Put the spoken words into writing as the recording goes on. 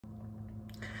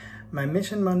My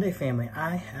Mission Monday family,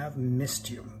 I have missed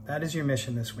you. That is your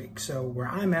mission this week. So where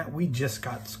I'm at, we just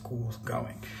got schools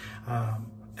going.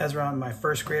 Ezra, my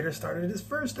first grader, started his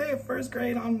first day of first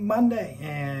grade on Monday,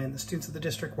 and the students of the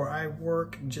district where I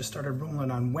work just started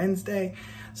rolling on Wednesday,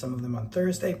 some of them on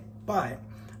Thursday. But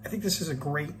I think this is a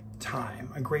great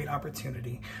time, a great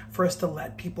opportunity for us to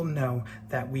let people know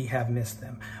that we have missed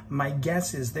them. My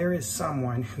guess is there is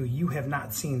someone who you have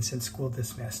not seen since school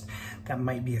dismissed. That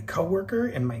might be a coworker,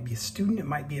 it might be a student, it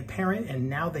might be a parent, and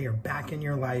now they are back in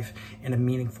your life in a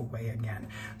meaningful way again.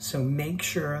 So make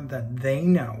sure that they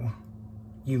know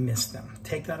you missed them.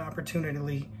 Take that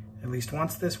opportunity at least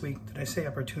once this week. Did I say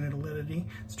opportunity?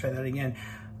 Let's try that again.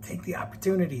 Take the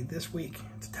opportunity this week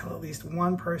to tell at least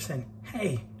one person,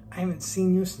 hey, I haven't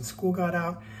seen you since school got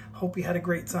out. Hope you had a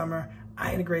great summer. I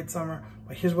had a great summer,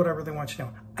 but here's what I really want you to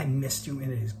know. I missed you, and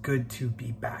it is good to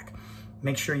be back.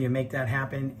 Make sure you make that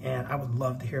happen, and I would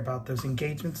love to hear about those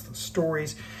engagements, those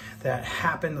stories that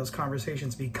happen, those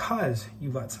conversations, because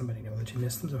you let somebody know that you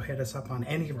missed them. So hit us up on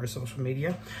any of our social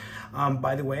media.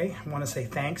 By the way, I want to say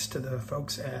thanks to the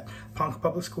folks at Ponca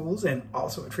Public Schools and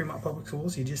also at Fremont Public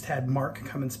Schools. You just had Mark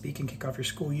come and speak and kick off your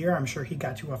school year. I'm sure he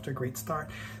got you off to a great start.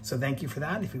 So thank you for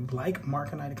that. If you'd like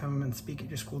Mark and I to come and speak at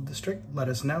your school district, let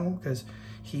us know, because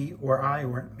he or I,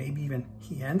 or maybe even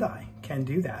he and I, can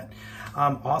do that.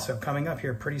 Also, coming up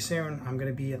here pretty soon, I'm going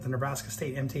to be at the Nebraska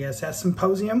State MTSS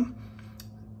Symposium,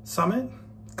 Summit,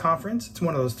 Conference. It's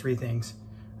one of those three things.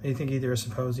 You think either a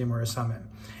symposium or a summit.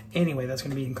 Anyway, that's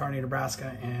going to be in Kearney,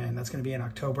 Nebraska, and that's going to be in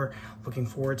October. Looking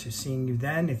forward to seeing you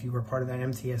then if you were part of that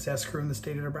MTSS crew in the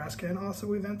state of Nebraska, and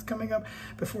also events coming up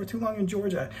before too long in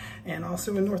Georgia and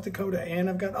also in North Dakota. And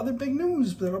I've got other big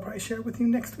news that I'll probably share with you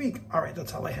next week. All right,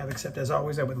 that's all I have, except as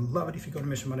always, I would love it if you go to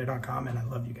missionmonday.com, and I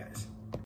love you guys.